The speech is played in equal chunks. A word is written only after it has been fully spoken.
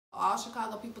all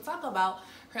Chicago people talk about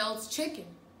Harold's Chicken.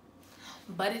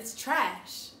 But it's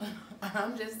trash.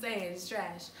 I'm just saying, it's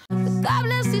trash. God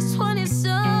bless these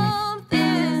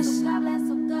 20-somethings. God bless,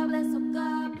 oh God bless, oh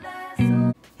God bless.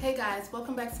 Hey guys,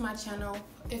 welcome back to my channel.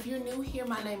 If you're new here,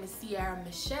 my name is Ciera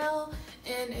Michelle,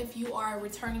 and if you are a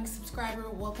returning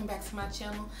subscriber, welcome back to my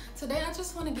channel. Today I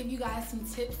just want to give you guys some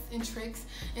tips and tricks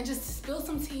and just spill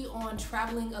some tea on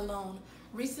traveling alone.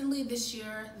 Recently this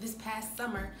year, this past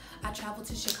summer, I traveled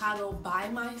to Chicago by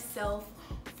myself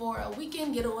for a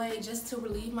weekend getaway just to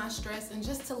relieve my stress and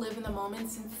just to live in the moment.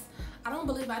 Since I don't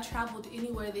believe I traveled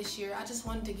anywhere this year, I just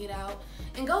wanted to get out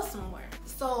and go somewhere.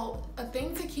 So a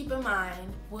thing to keep in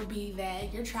mind would be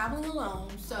that you're traveling alone,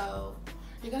 so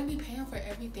you're gonna be paying for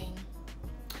everything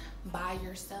by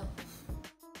yourself.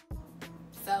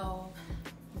 So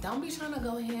don't be trying to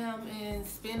go ham and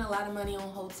spend a lot of money on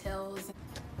hotels.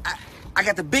 I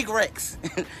got the big Rex.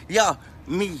 Yo,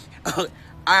 me.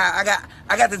 I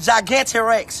got the gigantic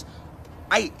Rex.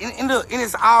 In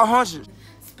it's all hundreds.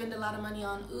 Spend a lot of money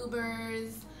on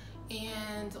Ubers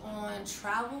and on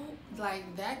travel, like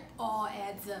that all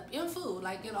adds up. In food,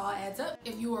 like it all adds up.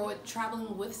 If you were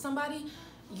traveling with somebody,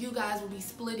 you guys would be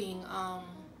splitting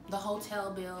the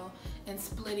hotel bill and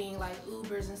splitting like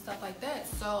Ubers and stuff like that.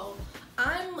 So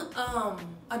I'm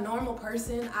a normal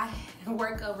person. I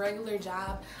work a regular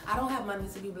job. I don't have money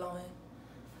to be blowing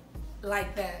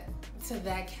like that to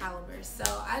that caliber. So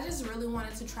I just really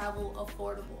wanted to travel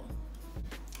affordable.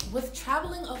 With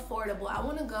traveling affordable, I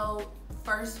want to go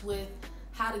first with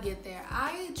how to get there.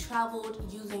 I traveled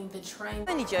using the train.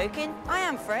 Only joking. I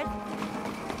am Fred.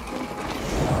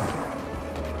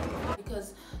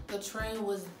 Because the train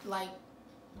was like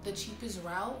the cheapest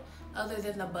route other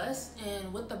than the bus,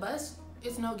 and with the bus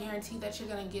it's no guarantee that you're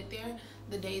gonna get there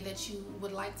the day that you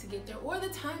would like to get there or the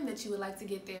time that you would like to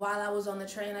get there. While I was on the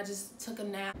train, I just took a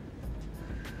nap.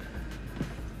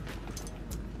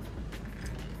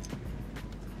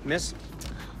 Miss?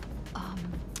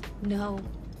 No,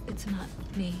 it's not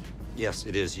me. Yes,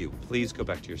 it is you. Please go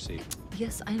back to your seat.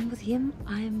 Yes, I'm with him.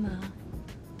 I'm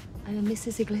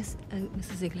Mrs. Iglesias.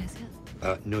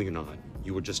 No, you're not.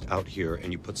 You were just out here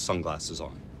and you put sunglasses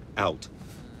on. Out.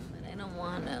 But I don't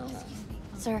want to.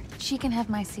 Sir, she can have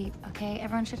my seat, okay?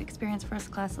 Everyone should experience first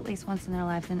class at least once in their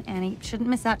lives, and Annie shouldn't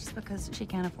miss out just because she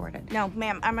can't afford it. No,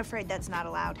 ma'am, I'm afraid that's not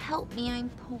allowed. Help me, I'm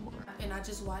poor. And I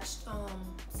just watched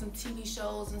some TV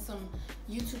shows and some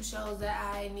YouTube shows that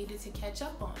I needed to catch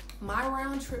up on. My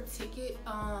round trip ticket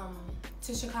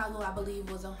to Chicago, I believe,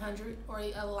 was $100 or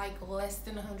like less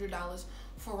than $100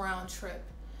 for round trip.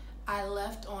 I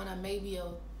left on maybe a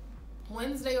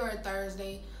Wednesday or a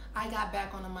Thursday. I got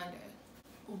back on a Monday.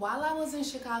 While I was in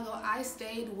Chicago, I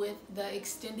stayed with the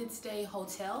extended stay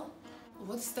hotel.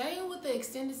 With staying with the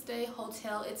extended stay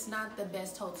hotel, it's not the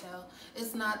best hotel.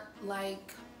 It's not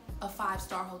like a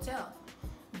 5-star hotel,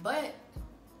 but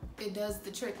it does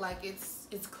the trick. Like it's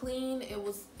clean. It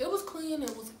was clean.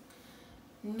 It was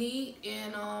neat,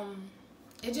 and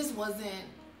it just wasn't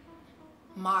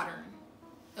modern.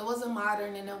 It wasn't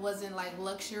modern, and it wasn't like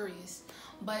luxurious,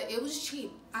 but it was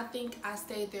cheap. I think I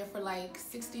stayed there for like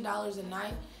 $60 a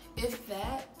night, if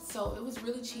that. So it was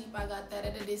really cheap. I got that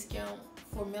at a discount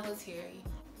for military.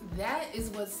 That is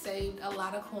what saved a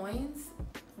lot of coins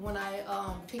when I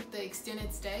picked the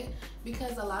extended stay,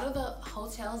 because a lot of the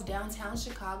hotels downtown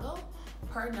Chicago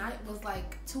per night was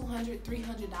like $200,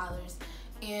 $300.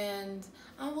 And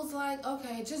I was like,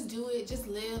 okay, just do it, just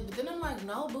live. But then I'm like,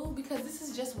 no, boo, because this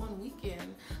is just one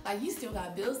weekend. Like, you still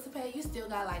got bills to pay. You still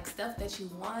got like stuff that you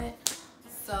want.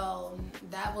 So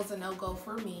that was a no-go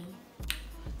for me.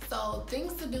 So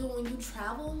things to do when you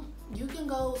travel, you can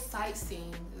go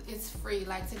sightseeing. It's free,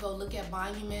 like to go look at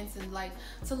monuments and like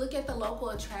to look at the local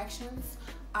attractions.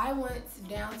 I went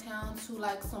downtown to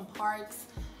like some parks.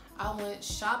 I went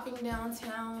shopping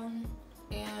downtown,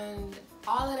 and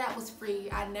all of that was free.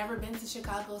 I'd never been to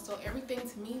Chicago, so everything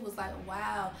to me was like,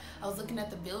 wow. I was looking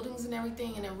at the buildings and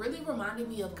everything, and it really reminded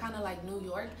me of kind of like New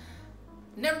York.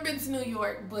 Never been to New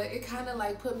York, but it kind of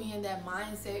like put me in that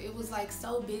mindset. It was like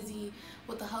so busy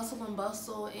with the hustle and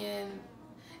bustle, and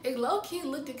it low-key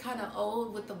looked kind of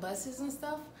old with the buses and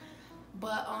stuff,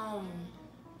 but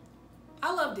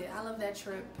I loved it. I loved that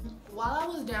trip. While I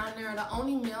was down there, the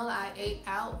only meal I ate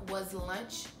out was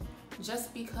lunch,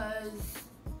 just because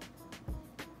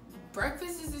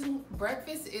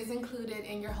breakfast is included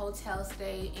in your hotel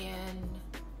stay, and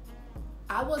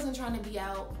I wasn't trying to be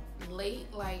out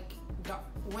late. Like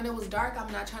when it was dark,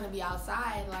 I'm not trying to be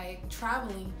outside like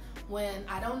traveling when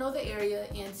I don't know the area,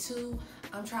 and 2,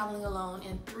 I'm traveling alone,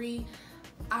 and 3,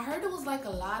 I heard it was like a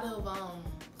lot of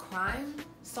crime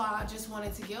So I just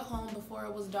wanted to get home before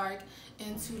it was dark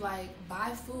and to like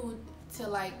buy food to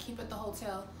like keep at the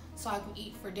hotel so I can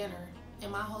eat for dinner.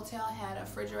 And my hotel had a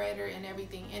refrigerator and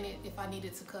everything in it if I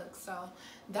needed to cook. So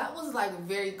that was like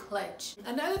very clutch.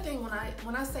 Another thing,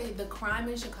 when I say the crime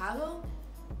in Chicago,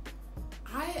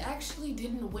 I actually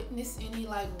didn't witness any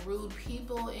like rude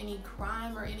people, any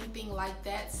crime or anything like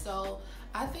that. So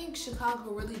I think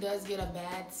Chicago really does get a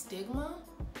bad stigma.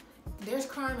 There's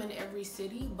crime in every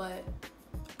city, but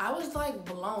I was like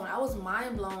blown. I was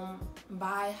mind blown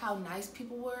by how nice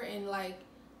people were, and like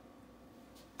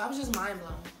I was just mind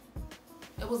blown.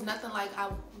 It was nothing like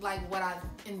what I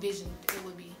envisioned it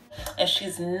would be. And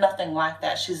she's nothing like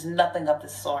that. She's nothing of the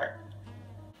sort.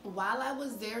 While I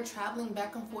was there traveling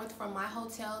back and forth from my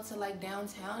hotel to like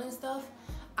downtown and stuff,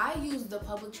 I used the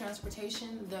public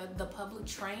transportation, the public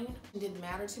train. It didn't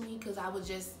matter to me because I would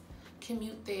just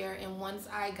commute there, and once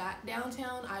I got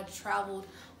downtown, I traveled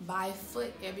by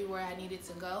foot everywhere I needed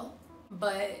to go.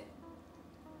 But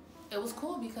it was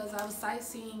cool because I was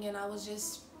sightseeing and I was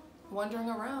just wandering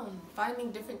around,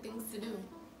 finding different things to do.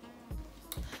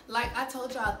 Like I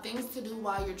told y'all, things to do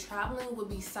while you're traveling would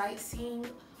be sightseeing,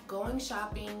 going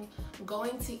shopping,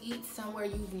 going to eat somewhere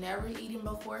you've never eaten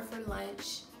before for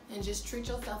lunch, and just treat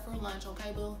yourself for lunch,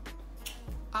 okay, boo?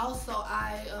 Also,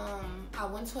 I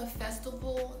went to a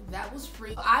festival that was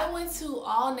free. I went to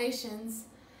All Nations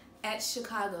at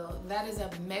Chicago. That is a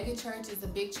mega church. It's a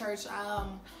big church.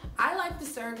 I liked the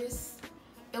service.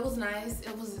 It was nice.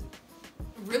 It was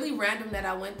really random that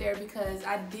I went there because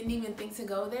I didn't even think to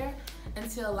go there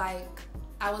until like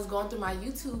I was going through my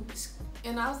YouTube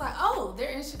and I was like, oh,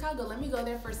 they're in Chicago. Let me go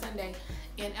there for Sunday.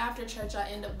 And after church, I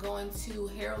ended up going to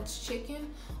Harold's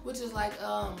Chicken, which is like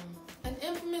an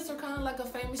infamous or kind of like a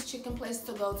famous chicken place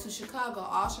to go to Chicago.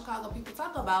 All Chicago people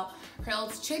talk about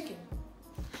Harold's Chicken,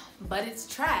 but it's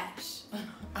trash.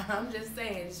 I'm just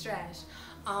saying, it's trash.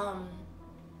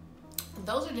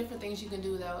 Those are different things you can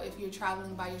do though if you're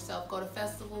traveling by yourself. Go to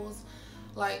festivals,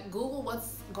 like Google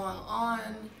what's going on,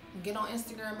 get on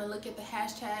Instagram and look at the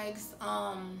hashtags,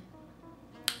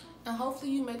 and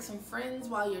hopefully you make some friends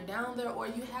while you're down there, or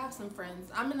you have some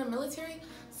friends. I'm in the military,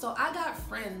 so I got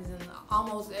friends in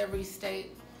almost every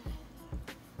state.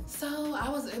 So I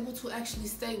was able to actually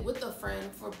stay with a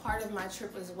friend for part of my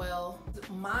trip as well.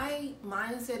 My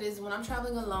mindset is when I'm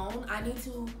traveling alone, I need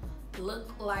to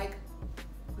look like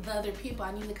the other people.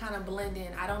 I need to kind of blend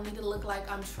in. I don't need to look like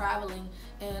I'm traveling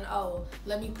and, oh,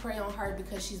 let me prey on her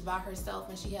because she's by herself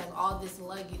and she has all this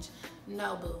luggage.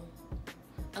 No, boo.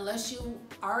 Unless you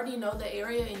already know the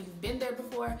area and you've been there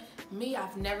before. Me,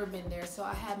 I've never been there, so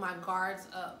I had my guards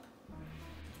up.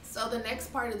 So the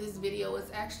next part of this video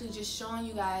is actually just showing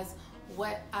you guys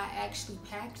what I actually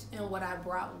packed and what I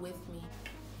brought with me.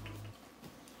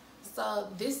 So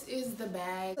this is the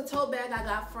bag. The tote bag I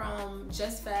got from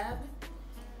Just Fab.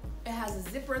 It has a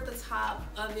zipper at the top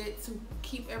of it to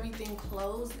keep everything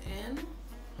closed in.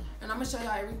 And I'm gonna show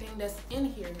y'all everything that's in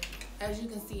here. As you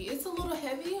can see, it's a little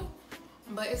heavy,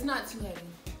 but it's not too heavy.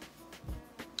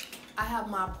 I have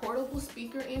my portable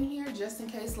speaker in here just in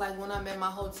case, like when I'm at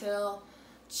my hotel,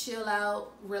 chill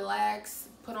out, relax,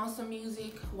 put on some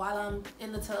music while I'm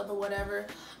in the tub or whatever.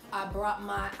 I brought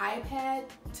my iPad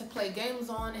to play games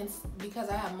on, and because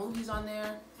I have movies on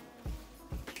there.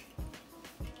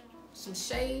 Some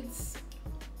shades,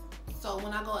 so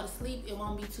when I go to sleep it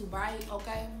won't be too bright,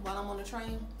 okay, while I'm on the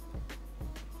train.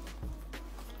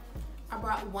 I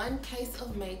brought one case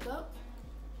of makeup,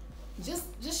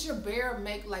 just your bare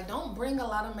make, like don't bring a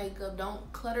lot of makeup, don't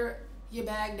clutter your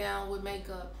bag down with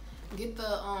makeup. Get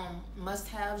the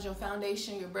must-haves, your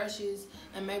foundation, your brushes,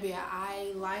 and maybe an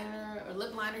eyeliner or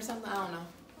lip liner or something, I don't know.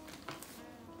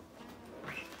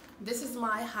 This is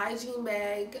my hygiene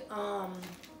bag.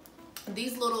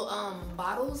 These little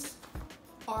bottles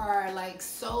are like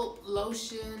soap,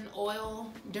 lotion,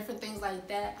 oil, different things like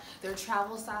that. They're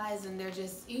travel size and they're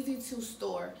just easy to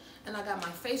store. And I got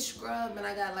my face scrub and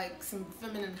I got like some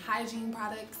feminine hygiene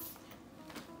products.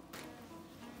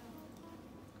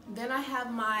 Then I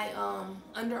have my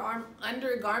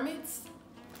undergarments.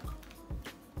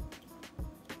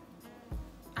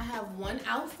 I have one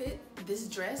outfit, this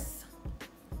dress.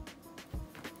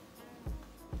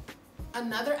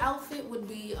 Another outfit would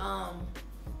be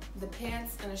the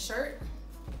pants and a shirt.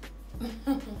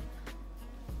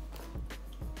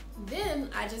 Then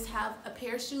I just have a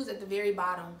pair of shoes at the very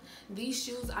bottom. These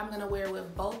shoes I'm gonna wear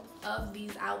with both of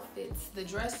these outfits, the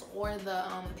dress or the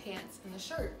pants and the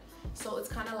shirt. So it's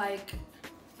kind of like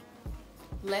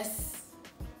less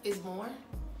is more.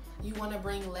 You want to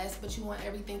bring less, but you want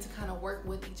everything to kind of work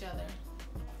with each other.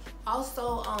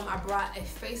 Also, I brought a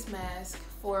face mask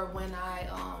for when I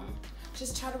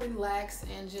just try to relax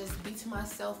and just be to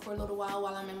myself for a little while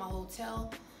I'm in my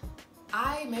hotel.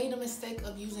 I made a mistake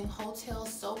of using hotel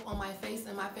soap on my face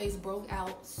and my face broke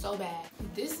out so bad.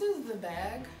 This is the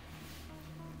bag.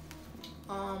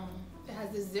 It has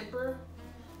this zipper,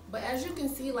 but as you can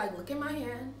see, like, look at my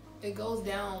hand, it goes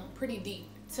down pretty deep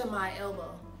to my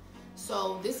elbow.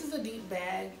 So this is a deep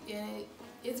bag, and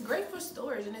it's great for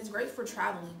storage and it's great for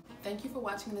traveling. Thank you for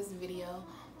watching this video.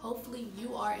 Hopefully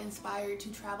you are inspired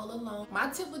to travel alone. My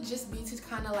tip would just be to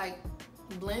kind of like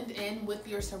blend in with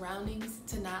your surroundings,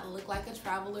 to not look like a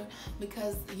traveler,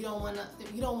 because you don't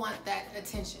want that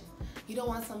attention. You don't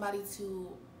want somebody to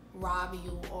rob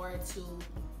you or to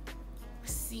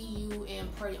see you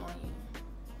and prey on you.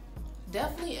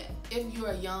 Definitely if you're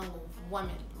a young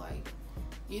woman, like,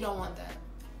 you don't want that.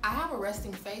 I have a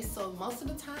resting face, so most of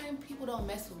the time people don't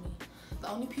mess with me. The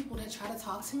only people that try to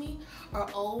talk to me are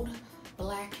old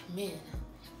black men.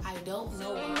 I don't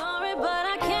know why. But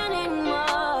I can't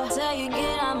anymore. Tell you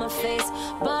get on my face,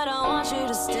 but